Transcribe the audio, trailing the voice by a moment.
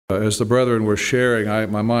As the brethren were sharing,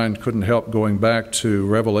 my mind couldn't help going back to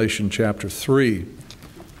Revelation chapter 3.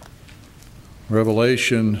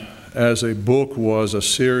 Revelation as a book was a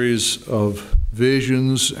series of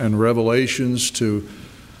visions and revelations to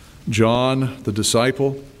John, the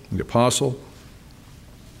disciple, the apostle.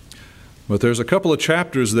 But there's a couple of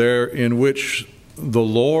chapters there in which the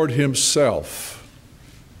Lord himself,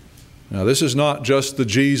 now this is not just the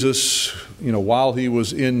Jesus, while he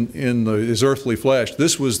was in his earthly flesh.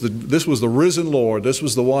 This was the risen Lord. This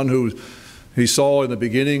was the one who he saw in the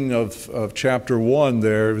beginning of chapter 1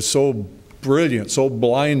 there. It was so brilliant, so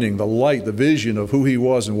blinding, the light, the vision of who he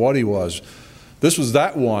was and what he was. This was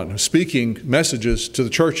that one speaking messages to the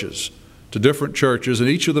churches, to different churches, and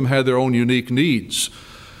each of them had their own unique needs.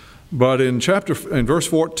 But in verse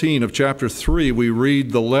 14 of chapter 3, we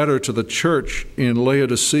read the letter to the church in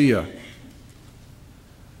Laodicea.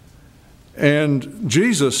 And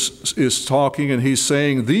Jesus is talking and he's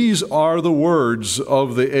saying, these are the words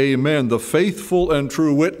of the Amen, the faithful and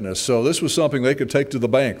true witness. So this was something they could take to the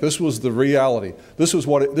bank. This was the reality. This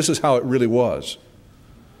is how it really was.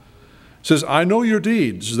 It says, I know your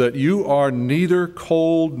deeds, that you are neither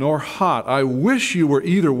cold nor hot. I wish you were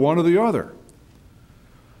either one or the other.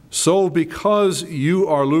 So because you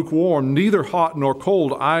are lukewarm, neither hot nor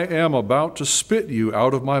cold, I am about to spit you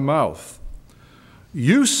out of my mouth.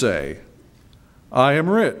 You say, I am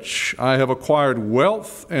rich, I have acquired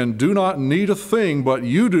wealth, and do not need a thing, but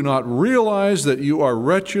you do not realize that you are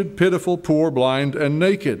wretched, pitiful, poor, blind, and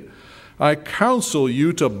naked. I counsel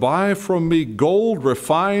you to buy from me gold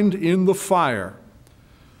refined in the fire,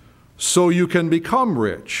 so you can become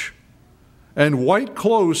rich, and white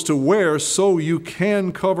clothes to wear, so you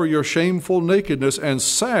can cover your shameful nakedness, and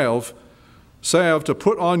salve to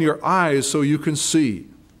put on your eyes, so you can see.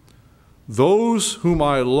 Those whom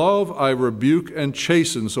I love, I rebuke and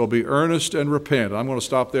chasten, so be earnest and repent. I'm going to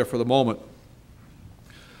stop there for the moment.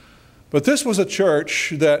 But this was a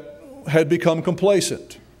church that had become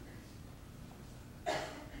complacent.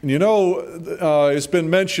 And it's been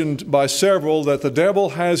mentioned by several that the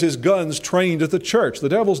devil has his guns trained at the church. The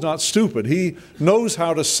devil's not stupid. He knows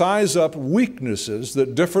how to size up weaknesses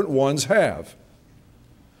that different ones have.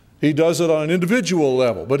 He does it on an individual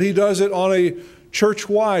level, but he does it on a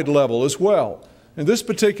church-wide level as well. And this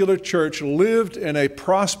particular church lived in a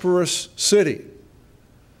prosperous city.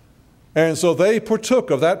 And so they partook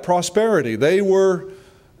of that prosperity. They were,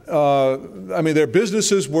 their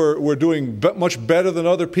businesses were doing much better than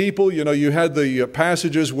other people. You had the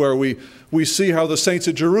passages where we see how the saints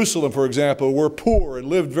at Jerusalem, for example, were poor and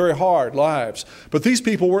lived very hard lives. But these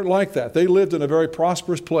people weren't like that. They lived in a very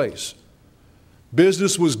prosperous place.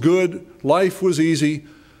 Business was good, life was easy.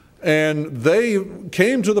 And they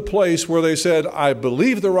came to the place where they said, I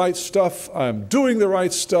believe the right stuff, I'm doing the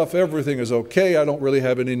right stuff, everything is okay, I don't really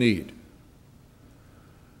have any need.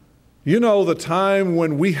 The time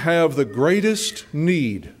when we have the greatest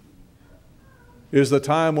need is the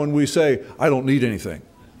time when we say, I don't need anything.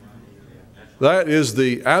 That is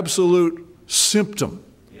the absolute symptom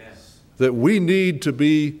that we need to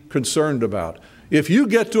be concerned about. If you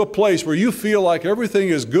get to a place where you feel like everything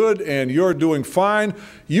is good and you're doing fine,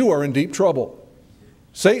 you are in deep trouble.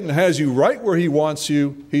 Satan has you right where he wants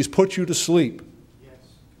you. He's put you to sleep.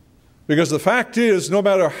 Because the fact is, no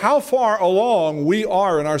matter how far along we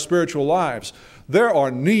are in our spiritual lives, there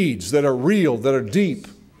are needs that are real, that are deep.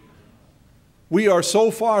 We are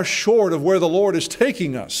so far short of where the Lord is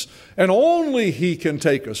taking us, and only He can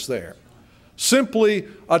take us there. Simply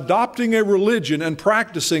adopting a religion and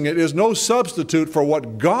practicing it is no substitute for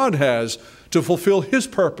what God has to fulfill His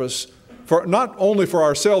purpose, for not only for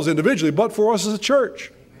ourselves individually, but for us as a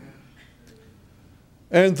church.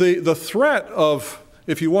 And the threat of,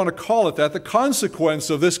 if you want to call it that, the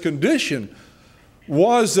consequence of this condition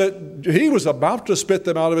was that He was about to spit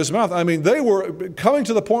them out of His mouth. They were coming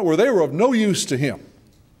to the point where they were of no use to Him.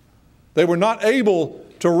 They were not able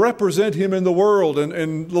to represent Him in the world.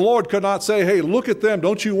 And the Lord could not say, hey, look at them.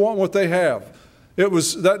 Don't you want what they have? It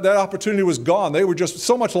was that opportunity was gone. They were just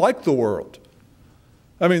so much like the world.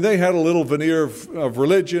 They had a little veneer of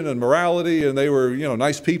religion and morality, and they were,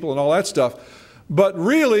 nice people and all that stuff. But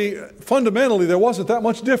really, fundamentally, there wasn't that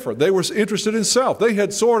much different. They were interested in self. They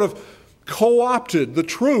had sort of co-opted the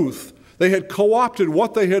truth. They had co-opted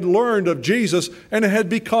what they had learned of Jesus, and it had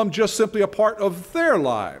become just simply a part of their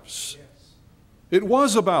lives. It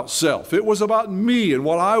was about self. It was about me and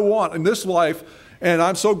what I want in this life. And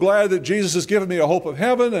I'm so glad that Jesus has given me a hope of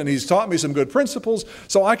heaven, and He's taught me some good principles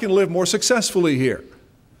so I can live more successfully here.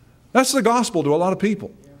 That's the gospel to a lot of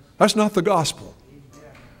people. That's not the gospel.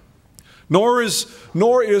 Nor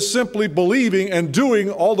is simply believing and doing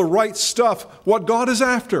all the right stuff what God is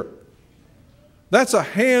after. That's a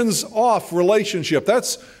hands-off relationship.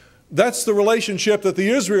 That's the relationship that the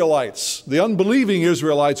Israelites, the unbelieving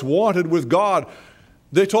Israelites, wanted with God.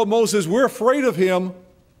 They told Moses, we're afraid of him.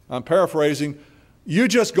 I'm paraphrasing. You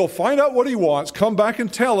just go find out what he wants, come back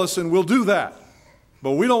and tell us, and we'll do that.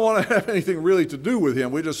 But we don't want to have anything really to do with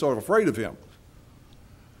him. We're just sort of afraid of him.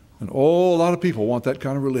 And a lot of people want that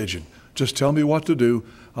kind of religion. Just tell me what to do,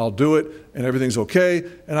 I'll do it, and everything's okay,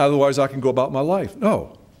 and otherwise I can go about my life.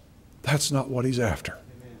 No, that's not what he's after.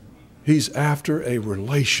 He's after a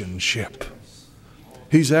relationship.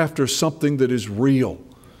 He's after something that is real.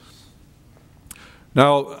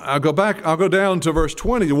 Now, I'll go down to verse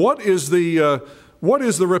 20. What is the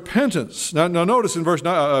repentance? Now notice in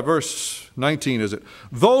verse 19, is it?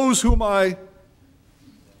 Those whom I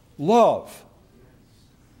love.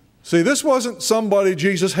 See, this wasn't somebody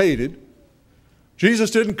Jesus hated.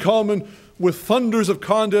 Jesus didn't come with thunders of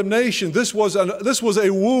condemnation. This was a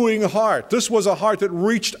wooing heart. This was a heart that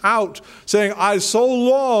reached out, saying, I so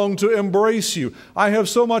long to embrace you. I have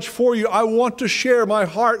so much for you. I want to share my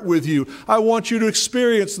heart with you. I want you to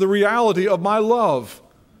experience the reality of my love.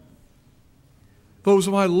 Those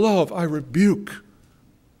whom I love, I rebuke.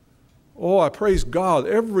 Oh, I praise God.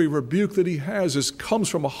 Every rebuke that he has comes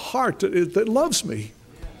from a heart that loves me.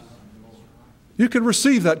 You can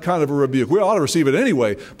receive that kind of a rebuke. We ought to receive it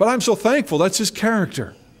anyway, but I'm so thankful that's his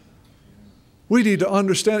character. We need to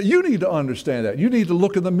understand it. You need to understand that. You need to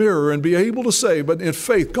look in the mirror and be able to say, but in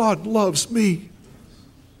faith, God loves me.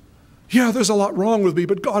 Yeah, there's a lot wrong with me,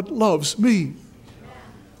 but God loves me.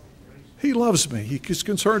 He loves me. He is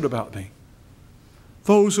concerned about me.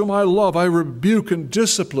 Those whom I love, I rebuke and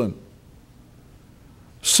discipline.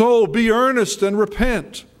 So be earnest and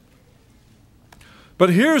repent. But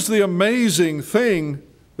here's the amazing thing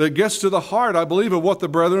that gets to the heart, I believe, of what the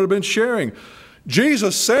brethren have been sharing.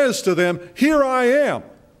 Jesus says to them, here I am.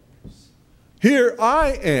 Here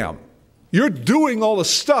I am. You're doing all the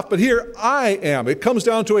stuff, but here I am. It comes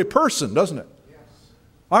down to a person, doesn't it? Yes.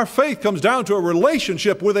 Our faith comes down to a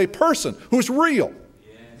relationship with a person who's real.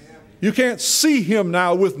 Yes. You can't see him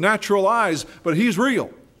now with natural eyes, but he's real.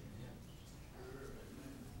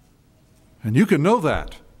 And you can know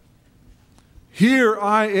that. Here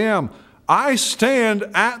I am. I stand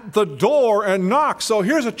at the door and knock. So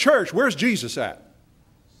here's a church. Where's Jesus at?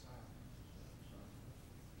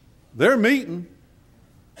 They're meeting.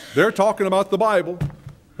 They're talking about the Bible.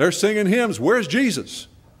 They're singing hymns. Where's Jesus?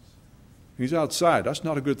 He's outside. That's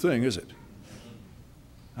not a good thing, is it?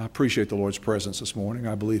 I appreciate the Lord's presence this morning.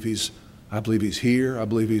 I believe he's here. I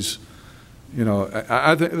believe he's,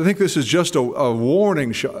 I think this is just a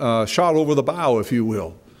warning shot over the bow, if you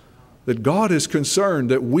will. That God is concerned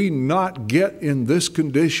that we not get in this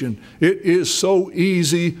condition. It is so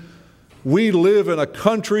easy. We live in a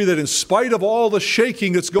country that in spite of all the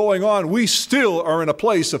shaking that's going on, we still are in a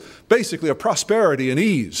place of basically of prosperity and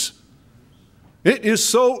ease. It is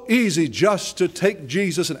so easy just to take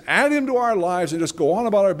Jesus and add him to our lives and just go on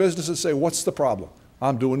about our business and say, what's the problem?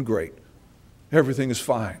 I'm doing great. Everything is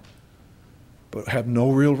fine. But have no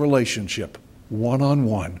real relationship,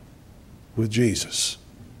 one-on-one, with Jesus.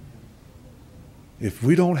 If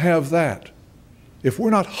we don't have that, if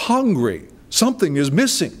we're not hungry, something is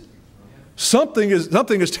missing. Something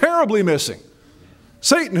is terribly missing.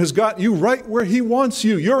 Satan has got you right where he wants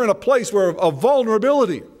you. You're in a place of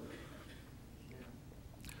vulnerability.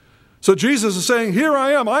 So Jesus is saying, here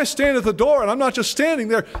I am. I stand at the door, and I'm not just standing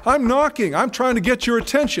there. I'm knocking. I'm trying to get your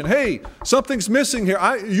attention. Hey, something's missing here.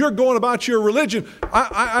 You're going about your religion.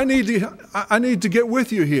 I need to get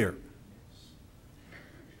with you here.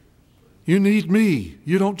 You need me.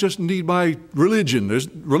 You don't just need my religion.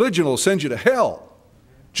 Religion will send you to hell.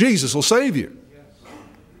 Jesus will save you.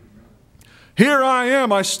 Here I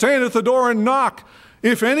am. I stand at the door and knock.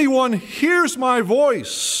 If anyone hears my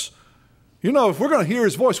voice, if we're going to hear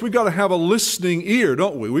his voice, we've got to have a listening ear,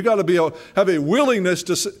 don't we? We've got to have a willingness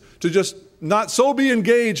to just not so be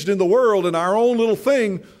engaged in the world and our own little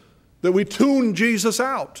thing that we tune Jesus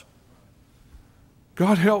out.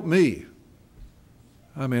 God help me.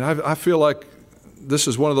 I mean, I feel like this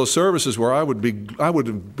is one of those services where I would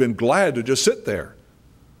have been glad to just sit there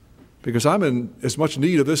because I'm in as much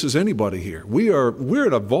need of this as anybody here. We're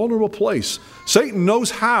in a vulnerable place. Satan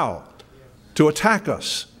knows how to attack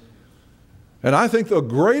us. And I think the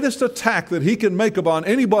greatest attack that he can make upon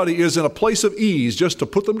anybody is in a place of ease, just to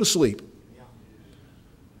put them to sleep.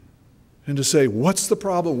 And to say, what's the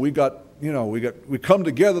problem? We come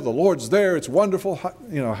together, the Lord's there, it's wonderful,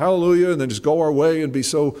 hallelujah, and then just go our way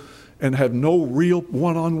and have no real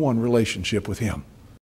one-on-one relationship with him.